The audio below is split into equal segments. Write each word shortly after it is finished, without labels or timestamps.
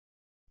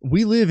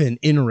We live in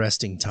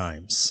interesting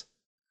times.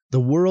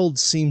 The world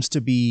seems to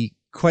be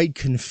quite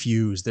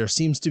confused. There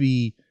seems to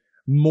be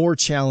more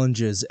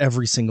challenges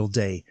every single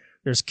day.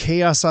 There's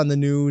chaos on the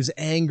news,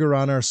 anger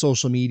on our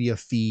social media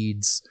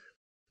feeds,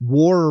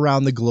 war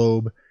around the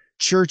globe.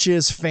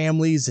 Churches,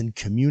 families, and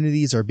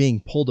communities are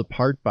being pulled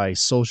apart by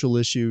social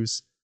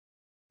issues.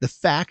 The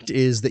fact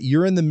is that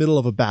you're in the middle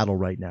of a battle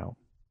right now,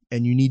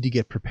 and you need to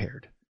get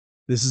prepared.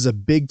 This is a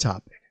big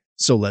topic,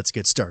 so let's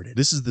get started.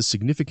 This is the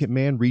Significant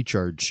Man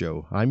Recharge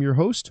Show. I'm your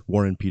host,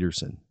 Warren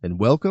Peterson, and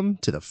welcome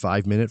to the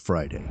 5 Minute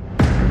Friday.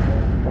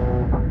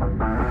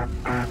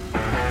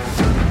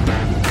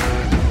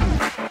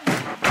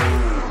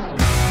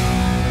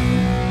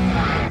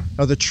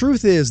 Now, the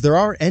truth is there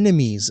are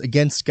enemies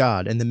against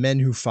God and the men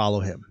who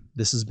follow him.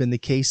 This has been the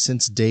case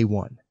since day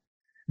one.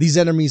 These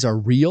enemies are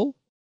real,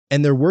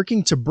 and they're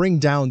working to bring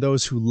down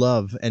those who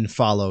love and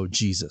follow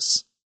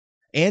Jesus.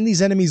 And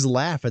these enemies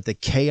laugh at the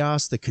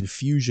chaos, the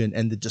confusion,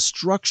 and the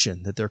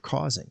destruction that they're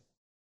causing.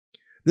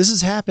 This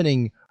is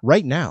happening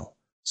right now,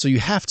 so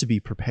you have to be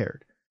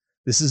prepared.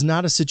 This is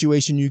not a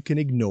situation you can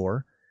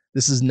ignore.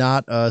 This is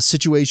not a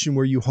situation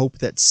where you hope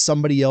that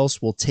somebody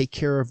else will take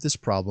care of this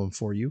problem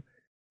for you.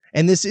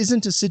 And this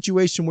isn't a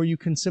situation where you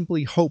can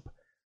simply hope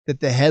that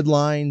the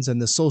headlines and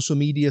the social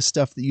media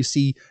stuff that you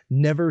see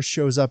never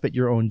shows up at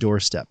your own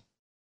doorstep.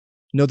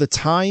 No, the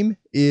time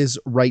is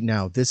right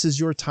now. This is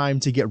your time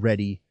to get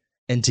ready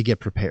and to get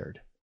prepared.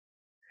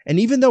 And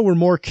even though we're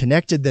more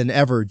connected than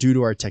ever due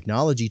to our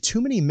technology, too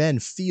many men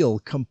feel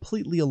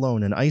completely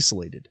alone and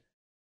isolated.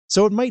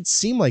 So it might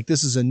seem like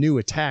this is a new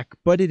attack,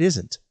 but it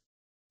isn't.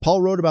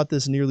 Paul wrote about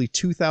this nearly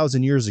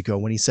 2,000 years ago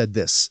when he said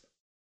this: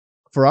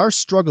 "For our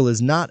struggle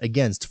is not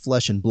against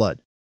flesh and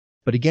blood,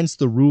 but against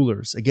the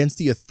rulers, against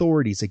the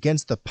authorities,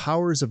 against the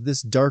powers of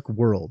this dark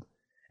world,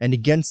 and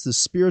against the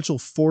spiritual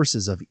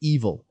forces of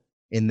evil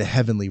in the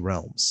heavenly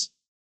realms."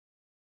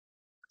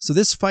 So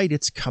this fight,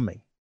 it's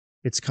coming.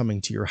 It's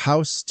coming to your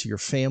house, to your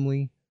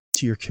family,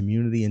 to your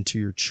community, and to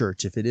your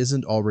church if it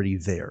isn't already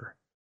there.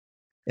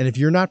 And if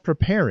you're not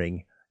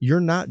preparing, you're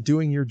not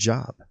doing your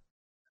job.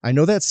 I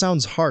know that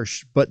sounds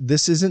harsh, but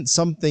this isn't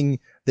something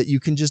that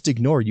you can just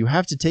ignore. You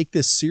have to take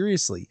this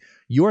seriously.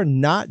 You are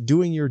not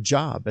doing your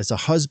job as a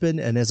husband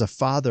and as a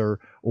father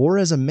or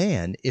as a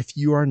man if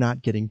you are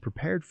not getting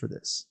prepared for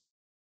this.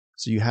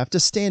 So you have to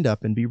stand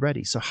up and be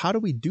ready. So how do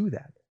we do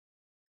that?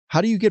 How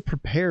do you get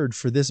prepared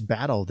for this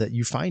battle that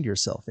you find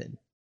yourself in?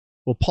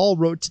 Well, Paul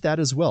wrote to that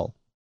as well.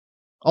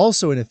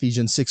 Also in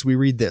Ephesians 6, we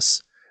read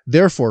this: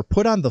 "Therefore,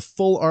 put on the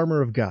full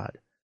armor of God,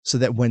 so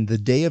that when the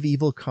day of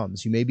evil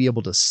comes, you may be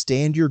able to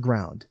stand your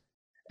ground,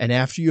 and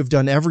after you have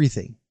done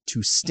everything,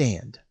 to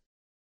stand."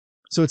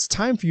 So it's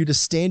time for you to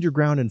stand your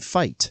ground and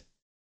fight.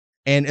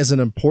 And as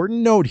an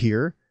important note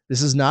here,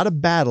 this is not a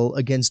battle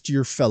against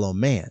your fellow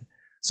man.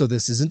 So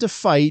this isn't a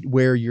fight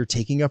where you're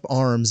taking up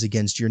arms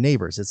against your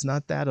neighbors. It's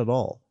not that at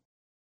all.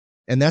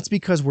 And that's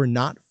because we're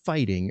not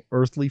fighting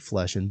earthly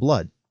flesh and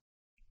blood.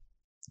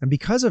 And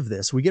because of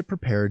this, we get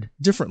prepared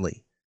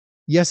differently.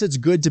 Yes, it's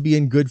good to be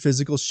in good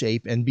physical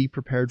shape and be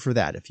prepared for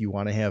that. If you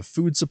want to have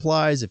food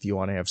supplies, if you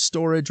want to have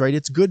storage, right,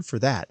 it's good for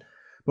that.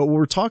 But what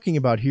we're talking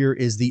about here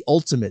is the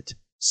ultimate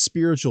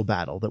spiritual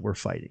battle that we're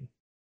fighting.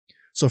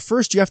 So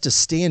first, you have to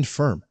stand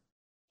firm,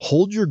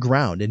 hold your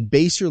ground, and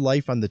base your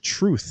life on the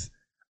truth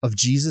of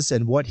Jesus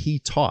and what he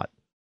taught.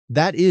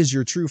 That is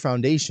your true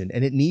foundation,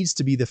 and it needs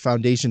to be the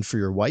foundation for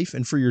your wife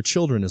and for your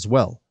children as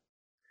well.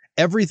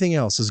 Everything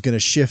else is going to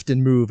shift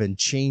and move and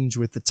change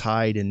with the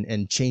tide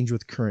and change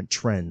with current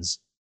trends.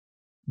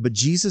 But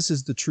Jesus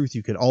is the truth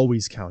you can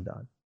always count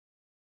on.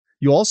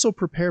 You also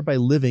prepare by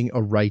living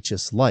a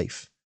righteous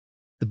life.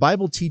 The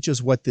Bible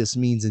teaches what this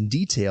means in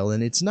detail,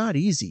 and it's not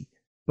easy,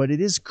 but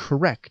it is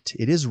correct.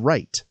 It is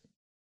right.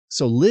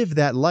 So live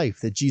that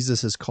life that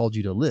Jesus has called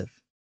you to live.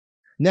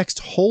 Next,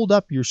 hold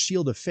up your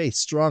shield of faith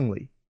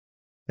strongly.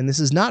 And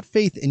this is not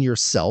faith in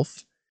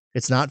yourself.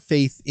 It's not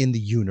faith in the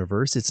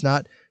universe. It's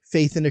not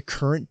faith in a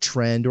current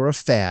trend or a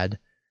fad,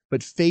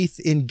 but faith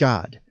in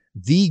God,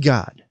 the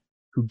God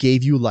who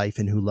gave you life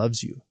and who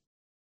loves you.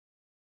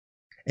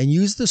 And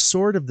use the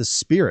sword of the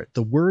Spirit,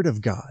 the Word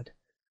of God.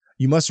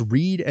 You must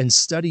read and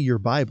study your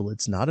Bible.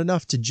 It's not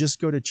enough to just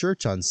go to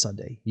church on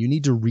Sunday. You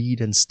need to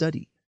read and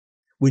study.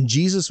 When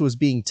Jesus was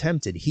being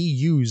tempted, he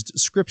used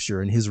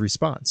Scripture in his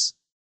response.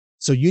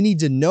 So you need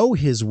to know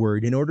his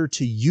word in order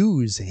to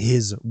use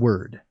his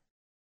word.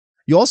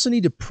 You also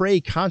need to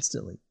pray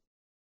constantly.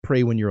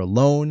 Pray when you're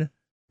alone.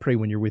 Pray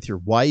when you're with your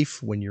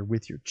wife, when you're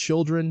with your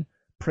children.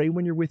 Pray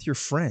when you're with your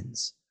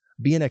friends.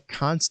 Be in a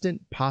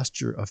constant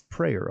posture of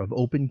prayer, of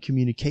open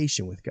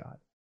communication with God.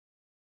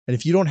 And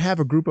if you don't have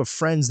a group of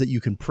friends that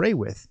you can pray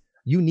with,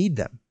 you need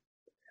them.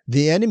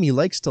 The enemy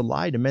likes to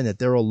lie to men that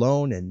they're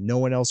alone and no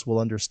one else will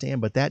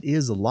understand, but that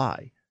is a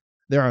lie.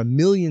 There are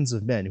millions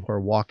of men who are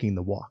walking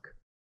the walk.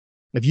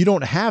 If you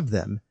don't have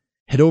them,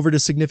 head over to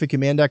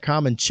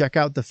significantman.com and check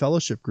out the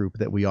fellowship group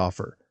that we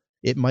offer.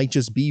 It might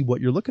just be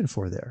what you're looking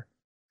for there.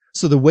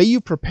 So the way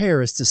you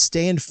prepare is to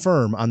stand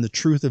firm on the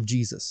truth of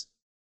Jesus,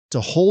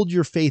 to hold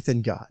your faith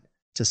in God,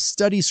 to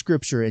study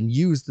Scripture and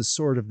use the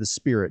sword of the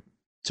Spirit,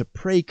 to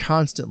pray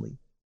constantly,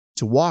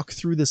 to walk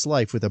through this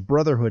life with a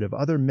brotherhood of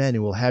other men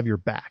who will have your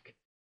back.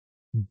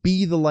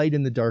 Be the light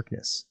in the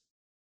darkness.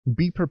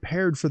 Be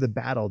prepared for the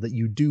battle that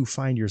you do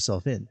find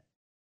yourself in.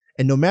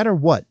 And no matter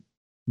what,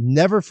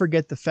 never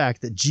forget the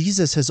fact that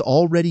Jesus has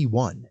already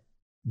won.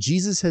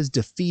 Jesus has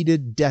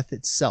defeated death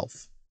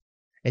itself.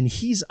 And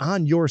he's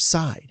on your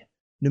side,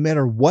 no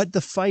matter what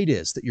the fight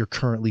is that you're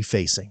currently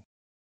facing.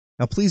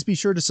 Now, please be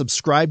sure to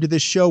subscribe to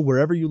this show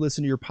wherever you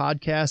listen to your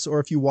podcasts or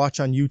if you watch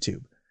on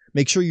YouTube.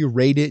 Make sure you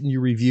rate it and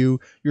you review.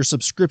 Your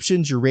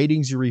subscriptions, your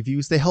ratings, your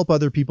reviews, they help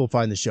other people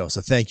find the show.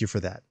 So thank you for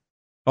that.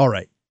 All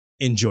right,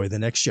 enjoy the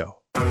next show.